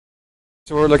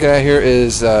So what we're looking at here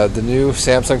is the new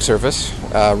Samsung Surface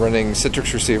running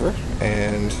Citrix receiver,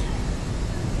 and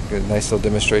get a nice little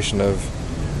demonstration of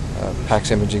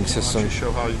PACS imaging system. I'll actually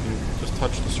show how you can just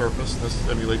touch the surface. This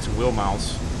emulates a wheel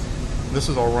mouse. This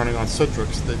is all running on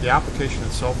Citrix. The application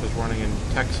itself is running in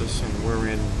Texas, and we're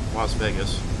in Las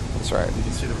Vegas. That's right. You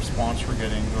can see the response we're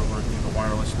getting over the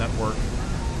wireless network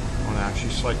on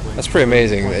actually cycling. That's pretty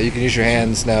amazing. You can use your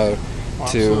hands now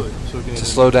to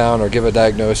slow down or give a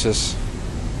diagnosis.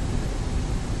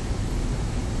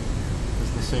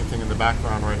 Same thing in the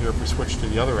background right here. If we switch to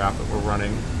the other app that we're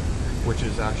running, which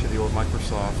is actually the old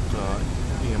Microsoft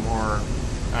EMR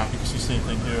app, you can see the same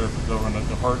thing here. If we go on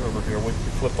the heart over here, we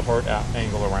flip the heart app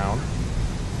angle around.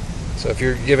 So if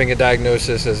you're giving a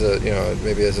diagnosis as a,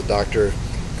 maybe as a doctor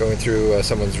going through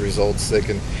someone's results,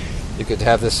 you could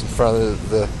have this in front of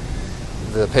the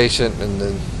patient, and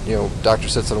then doctor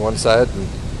sits on one side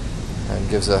and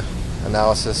gives a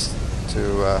analysis to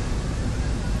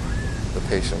the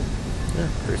patient. Yeah,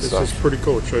 it's just pretty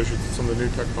cool. It shows you some of the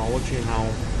new technology and how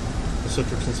the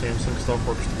Citrix and Samsung stuff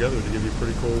works together to give you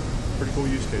pretty cool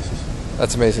use cases.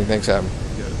 That's amazing. Thanks, Adam.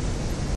 Yeah.